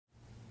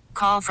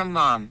Call from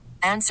mom.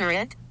 Answer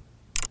it.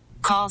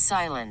 Call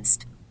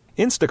silenced.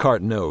 Instacart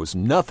knows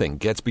nothing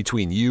gets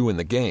between you and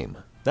the game.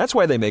 That's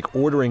why they make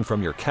ordering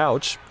from your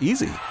couch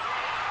easy.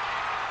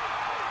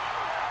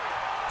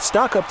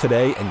 Stock up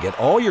today and get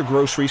all your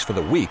groceries for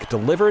the week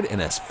delivered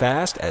in as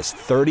fast as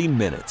 30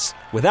 minutes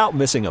without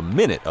missing a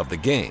minute of the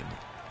game.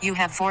 You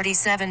have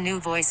 47 new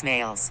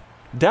voicemails.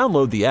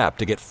 Download the app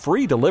to get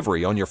free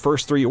delivery on your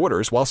first 3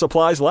 orders while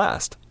supplies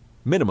last.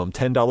 Minimum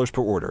 $10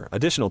 per order.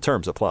 Additional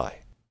terms apply.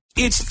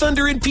 It's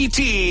Thunder and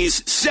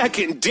PT's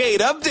second date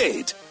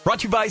update. Brought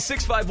to you by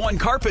 651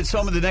 Carpets,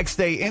 home of the next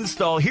day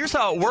install. Here's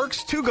how it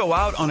works. 2 go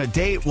out on a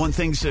date. One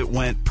thinks it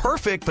went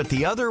perfect, but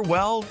the other,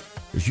 well,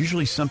 there's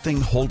usually something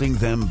holding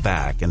them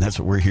back, and that's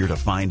what we're here to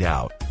find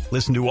out.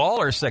 Listen to all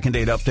our second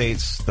date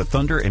updates, the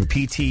Thunder and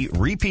PT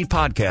repeat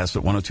podcast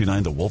at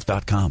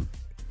 1029thewolf.com.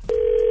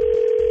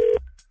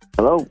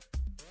 Hello.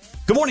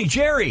 Good morning,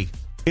 Jerry.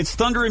 It's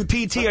Thunder and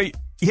PT.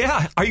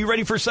 Are you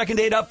ready for second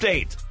date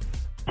update?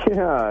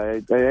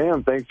 Yeah, I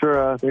am. Thanks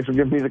for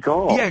giving me the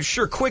call. Yeah,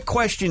 sure. Quick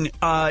question.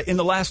 In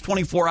the last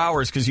 24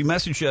 hours, because you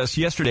messaged us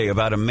yesterday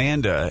about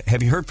Amanda,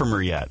 have you heard from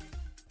her yet?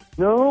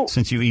 No.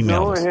 Since you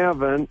emailed us. No, I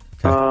haven't.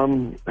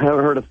 Okay.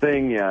 Haven't heard a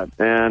thing yet.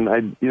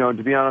 And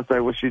to be honest, I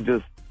wish you'd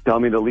just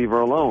tell me to leave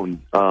her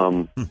alone.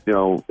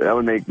 That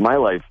would make my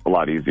life a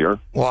lot easier.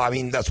 Well, I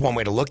mean, that's one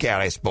way to look at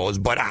it, I suppose.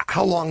 But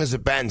how long has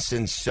it been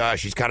since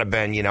she's kind of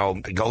been,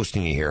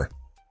 ghosting you here?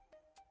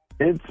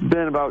 It's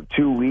been about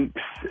 2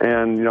 weeks,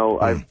 and,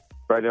 I've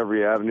tried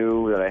every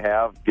avenue that I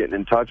have getting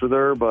in touch with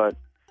her, but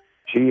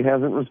she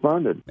hasn't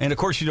responded. And, of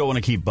course, you don't want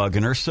to keep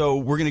bugging her, so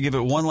we're going to give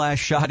it one last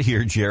shot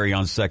here, Jerry,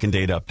 on Second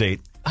Date Update.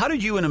 How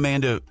did you and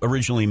Amanda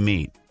originally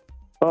meet?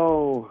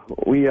 Oh,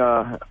 we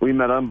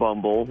met on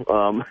Bumble.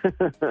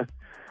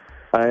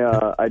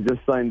 I just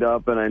signed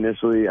up, and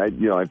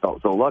I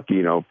felt so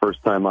lucky,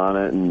 first time on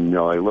it, and,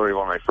 I literally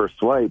one of my first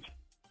swipes.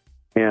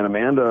 And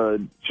Amanda,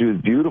 she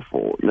was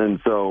beautiful, and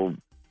so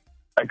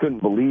I couldn't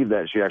believe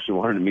that she actually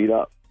wanted to meet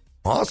up.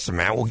 Awesome,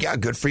 man. Well, yeah,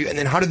 good for you. And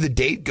then how did the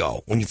date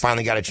go when you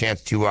finally got a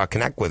chance to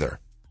connect with her?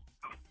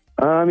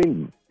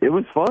 It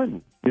was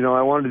fun.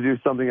 I wanted to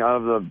do something out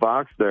of the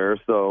box there,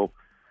 so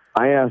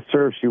I asked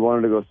her if she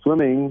wanted to go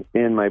swimming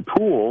in my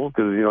pool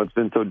because, it's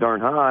been so darn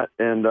hot,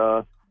 and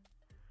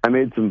I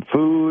made some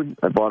food,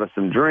 I bought us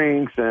some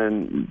drinks,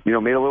 and, made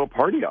a little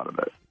party out of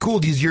it. Cool.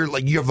 Do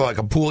you have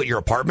a pool at your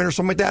apartment or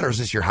something like that, or is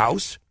this your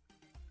house?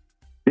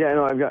 Yeah,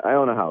 no, I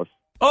own a house.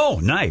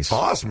 Oh, nice.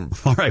 Awesome.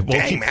 All right. Well,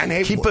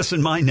 Dang, keep us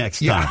in mind next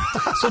time.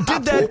 So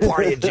did that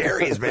party at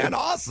Jerry's, man.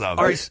 Awesome.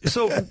 All right.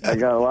 So I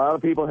got a lot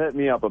of people hitting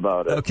me up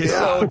about it. Okay.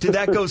 Yeah. So did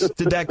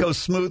that go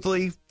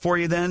smoothly for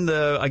you then?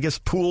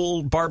 The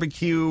pool,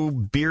 barbecue,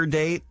 beer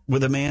date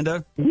with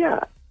Amanda?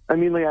 Yeah.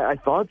 I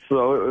thought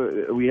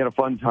so. We had a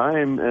fun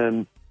time,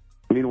 and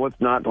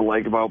what's not to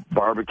like about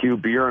barbecue,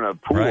 beer, and a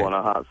pool on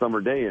a hot summer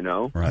day,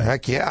 Right.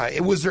 Heck yeah.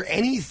 Was there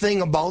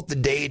anything about the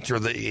date or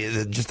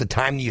just the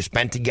time that you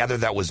spent together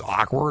that was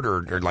awkward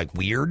or like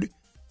weird?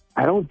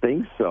 I don't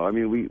think so.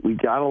 We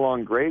got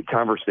along great.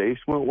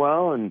 Conversation went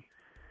well, and,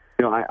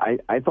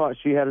 I thought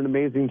she had an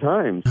amazing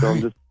time. So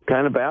I'm just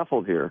kind of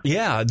baffled here.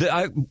 Yeah,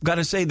 I got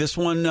to say, this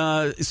one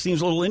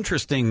seems a little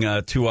interesting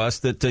to us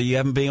that you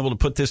haven't been able to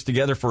put this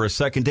together for a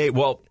second date.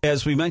 Well,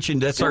 as we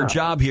mentioned, that's our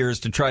job here is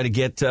to try to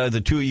get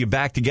the two of you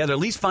back together, at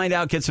least find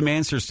out, get some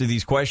answers to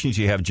these questions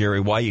you have, Jerry,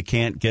 why you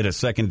can't get a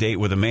second date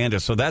with Amanda.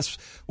 So that's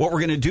what we're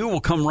going to do. We'll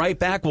come right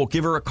back. We'll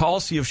give her a call,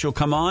 see if she'll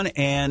come on,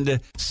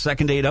 and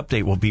second date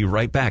update. We'll be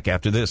right back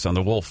after this on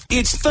The Wolf.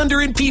 It's Thunder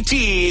and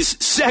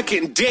PT's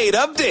second date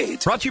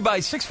update. Brought to you by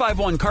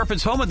 651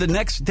 Carpets, home of the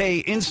next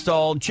day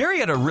install. Jerry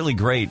had a really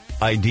great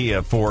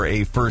idea for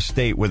a first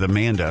date with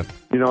Amanda.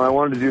 I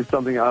wanted to do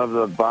something out of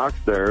the box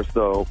there,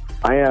 so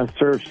I asked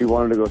her if she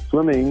wanted to go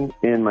swimming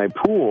in my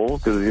pool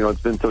because,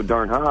 it's been so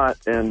darn hot,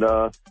 and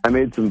I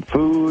made some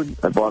food,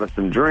 I bought us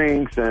some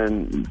drinks,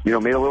 and, made a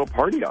little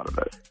party out of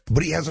it.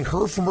 But he hasn't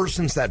heard from her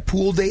since that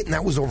pool date, and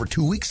that was over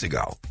 2 weeks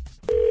ago.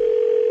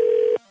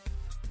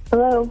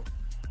 Hello.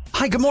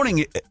 Hi, good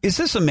morning. Is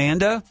this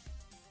Amanda?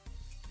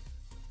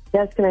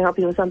 Yes, can I help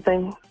you with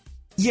something?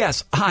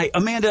 Yes. Hi,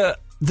 Amanda.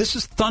 This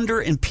is Thunder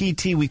and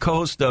PT. We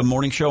co-host a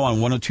morning show on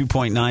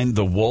 102.9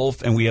 The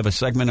Wolf, and we have a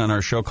segment on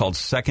our show called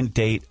Second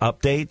Date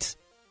Updates.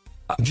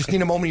 Just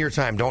need a moment of your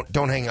time.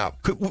 Don't hang up.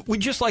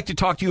 We'd just like to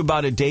talk to you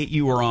about a date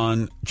you were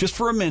on just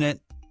for a minute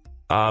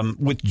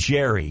with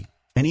Jerry.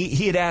 And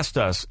he had asked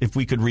us if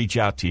we could reach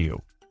out to you.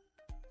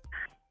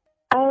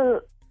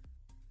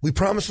 We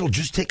promise it'll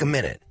just take a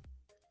minute.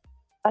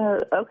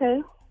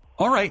 Okay.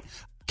 All right.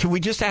 Can we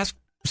just ask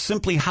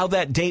simply how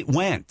that date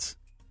went?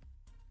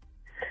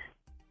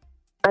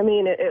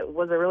 It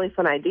was a really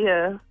fun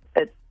idea.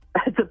 It's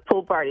a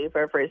pool party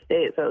for a first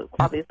date, so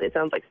obviously it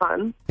sounds like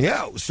fun.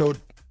 Yeah, so,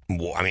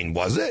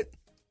 was it?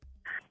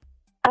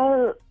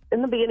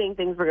 In the beginning,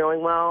 things were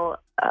going well.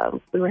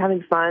 We were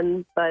having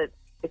fun, but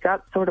it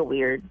got sort of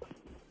weird.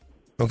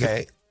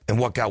 Okay, and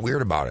what got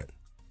weird about it?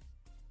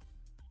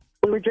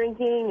 We were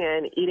drinking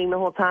and eating the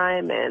whole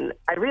time, and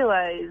I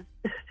realized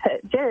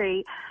that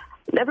Jerry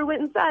never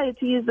went inside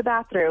to use the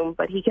bathroom,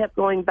 but he kept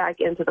going back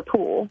into the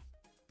pool.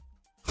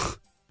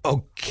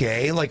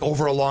 Okay, like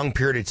over a long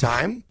period of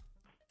time?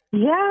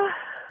 Yeah.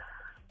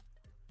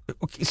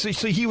 Okay,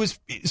 so he was.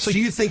 So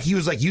you think he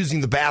was like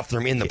using the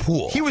bathroom in the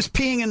pool? He was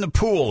peeing in the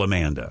pool,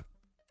 Amanda.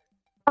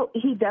 Oh,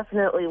 he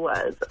definitely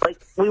was. Like,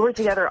 we were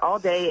together all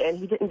day, and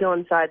he didn't go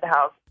inside the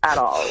house at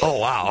all. Oh,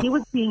 wow. He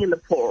was peeing in the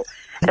pool.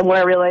 And when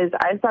I realized,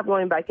 I stopped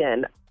going back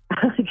in.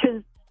 I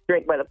just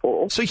drank by the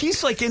pool. So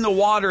he's like in the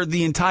water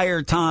the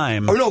entire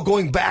time. Oh, no,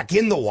 going back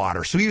in the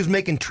water. So he was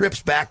making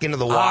trips back into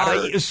the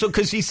water. So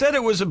because he said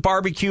it was a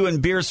barbecue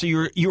and beer, so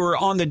you were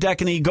on the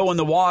deck and he'd go in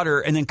the water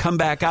and then come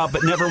back out,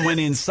 but never went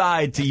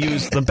inside to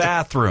use the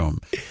bathroom.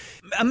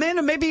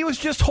 Amanda, maybe he was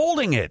just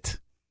holding it.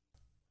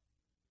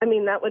 I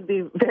mean, that would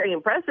be very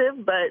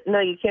impressive, but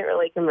no, you can't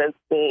really convince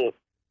me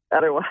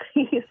otherwise.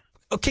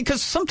 Okay,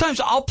 because sometimes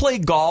I'll play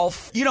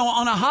golf,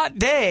 on a hot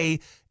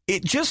day.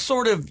 It just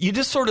sort of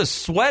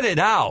sweat it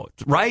out,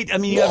 right? I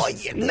mean,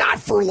 not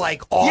for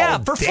like all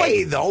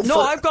day, though. No,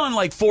 I've gone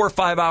like 4 or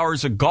 5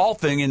 hours of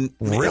golfing and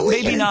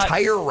really maybe an not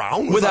entire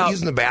round without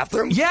using the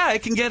bathroom. Yeah,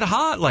 it can get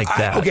hot like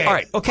that. Okay, all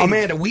right, okay,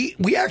 Amanda,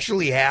 we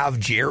actually have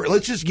Jerry.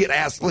 Let's just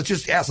ask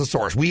the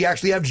source. We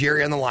actually have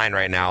Jerry on the line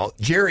right now.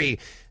 Jerry,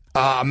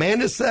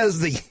 Amanda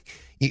says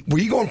were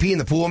you going pee in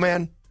the pool,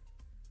 man?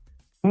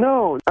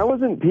 No, I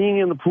wasn't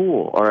peeing in the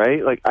pool, all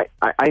right? Like,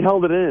 I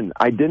held it in.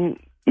 I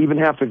didn't even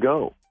have to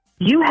go.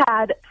 You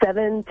had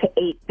 7 to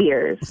 8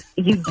 beers.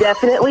 You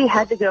definitely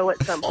had to go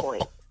at some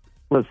point.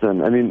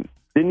 Listen, I mean,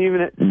 did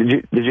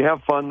you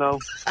have fun, though?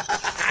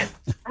 I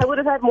would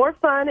have had more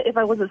fun if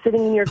I wasn't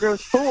sitting in your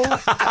gross pool.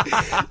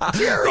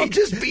 Jerry,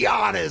 just be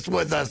honest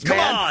with us, man.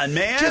 Come on,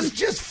 man.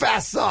 Just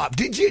fess up.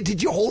 Did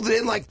you hold it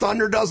in like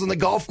Thunder does on the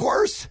golf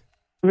course?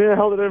 I mean, I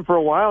held it in for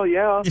a while,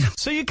 yeah.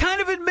 So you kind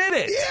of admit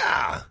it.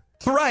 Yeah.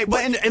 Right,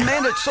 but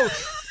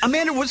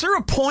Amanda, was there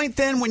a point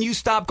then when you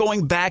stopped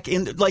going back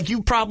in? Like,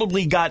 you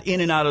probably got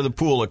in and out of the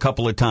pool a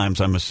couple of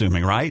times, I'm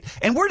assuming, right?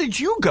 And where did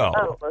you go?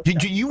 Oh,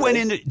 Did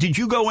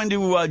you go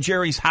into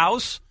Jerry's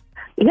house?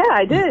 Yeah,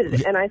 I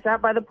did, and I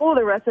sat by the pool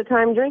the rest of the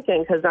time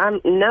drinking because I'm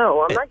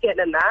not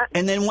getting in that.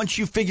 And then once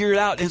you figured it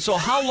out, and so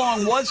how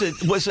long was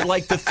it? Was it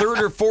like the third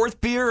or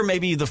fourth beer, or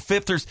maybe the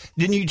fifth? Or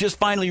didn't you just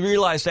finally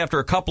realize after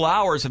a couple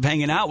hours of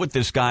hanging out with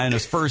this guy on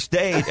his first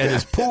date at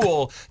his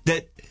pool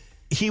that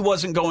he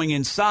wasn't going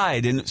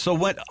inside? And so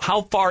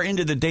how far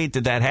into the date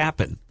did that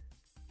happen?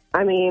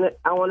 I mean,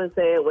 I want to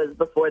say it was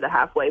before the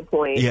halfway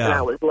point, and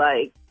I was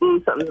like,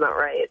 something's not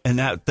right. And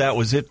that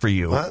was it for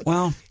you.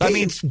 Well, I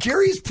mean, it's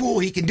Jerry's pool.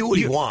 He can do what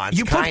he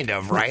wants, right?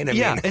 I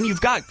mean. And you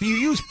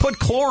put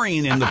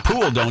chlorine in the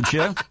pool, don't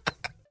you?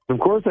 Of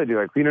course I do.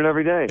 I clean it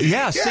every day.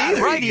 Yeah,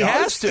 see, right, he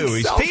has to.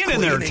 He's peeing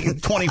in there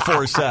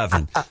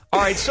 24/7. All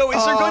right, so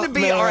is there going to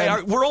be, all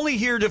right, we're only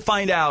here to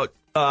find out,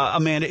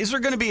 Amanda, is there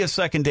going to be a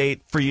second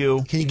date for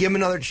you? Can you give him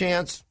another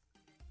chance?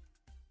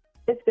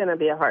 It's going to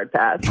be a hard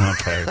pass.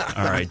 Okay.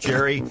 All right,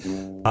 Jerry.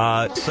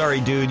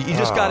 Sorry, dude. You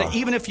just got to,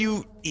 even if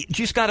you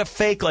just got to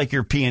fake like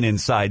you're peeing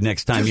inside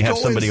next time you have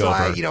somebody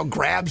inside, over.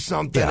 Grab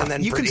something and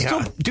then you can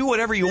still do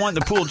whatever you want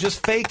in the pool.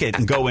 Just fake it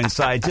and go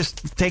inside.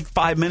 Just take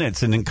 5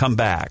 minutes and then come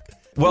back.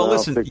 Well,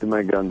 listen. I'll stick to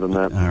my guns on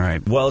that. All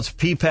right. Well, it's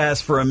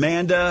P-Pass for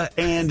Amanda,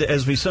 and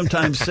as we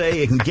sometimes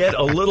say, it can get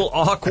a little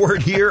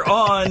awkward here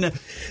on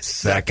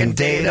Second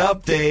Date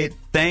Update.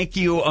 Thank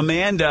you,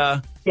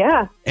 Amanda.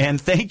 Yeah.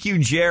 And thank you,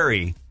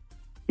 Jerry.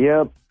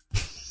 Yep.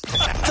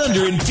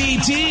 Thunder and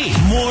PT.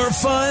 More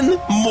fun,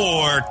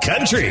 more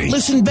country.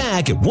 Listen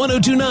back at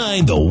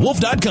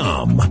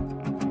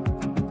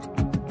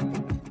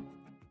 1029thewolf.com.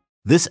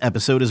 This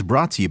episode is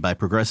brought to you by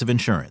Progressive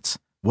Insurance.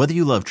 Whether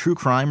you love true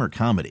crime or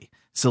comedy,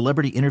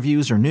 celebrity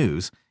interviews or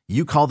news,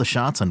 you call the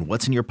shots on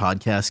what's in your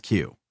podcast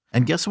queue.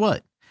 And guess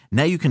what?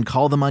 Now you can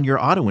call them on your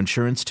auto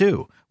insurance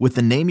too with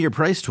the Name Your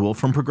Price tool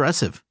from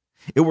Progressive.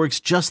 It works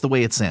just the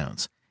way it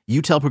sounds.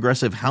 You tell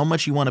Progressive how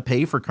much you want to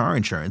pay for car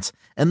insurance,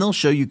 and they'll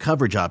show you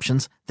coverage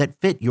options that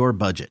fit your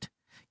budget.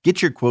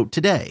 Get your quote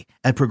today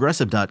at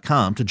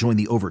Progressive.com to join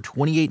the over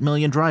 28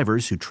 million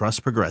drivers who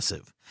trust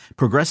Progressive.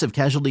 Progressive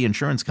Casualty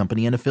Insurance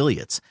Company and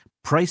Affiliates.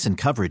 Price and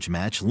coverage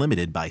match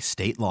limited by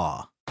state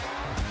law.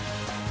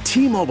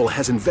 T-Mobile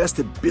has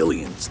invested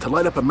billions to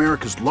light up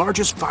America's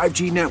largest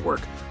 5G network,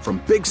 from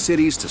big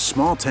cities to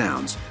small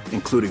towns,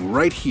 including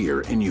right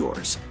here in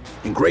yours.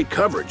 And great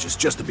coverage is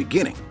just the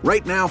beginning.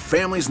 Right now,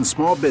 families and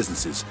small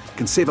businesses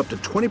can save up to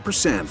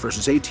 20%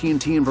 versus AT&T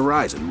and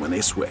Verizon when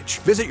they switch.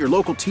 Visit your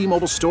local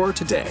T-Mobile store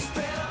today.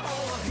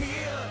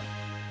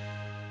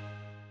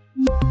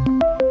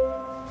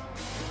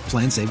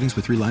 Plan savings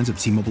with 3 lines of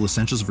T-Mobile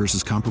Essentials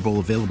versus comparable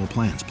available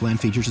plans. Plan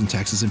features and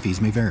taxes and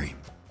fees may vary.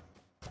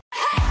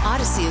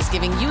 Odyssey is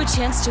giving you a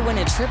chance to win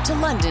a trip to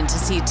London to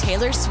see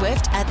Taylor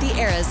Swift at the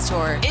Eras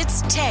Tour.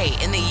 It's Tay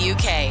in the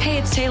UK. Hey,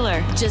 it's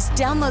Taylor. Just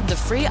download the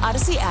free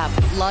Odyssey app,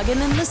 log in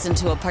and listen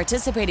to a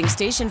participating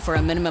station for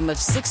a minimum of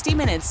 60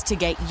 minutes to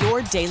get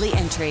your daily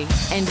entry.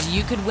 And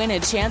you could win a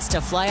chance to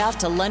fly off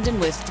to London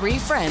with 3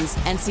 friends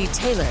and see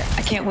Taylor.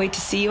 I can't wait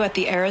to see you at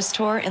the Eras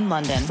Tour in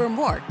London. For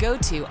more, go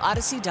to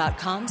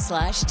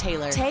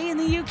odyssey.com/Taylor. Tay in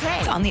the UK.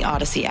 It's on the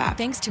Odyssey app.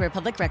 Thanks to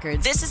Republic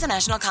Records. This is a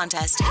national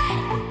contest.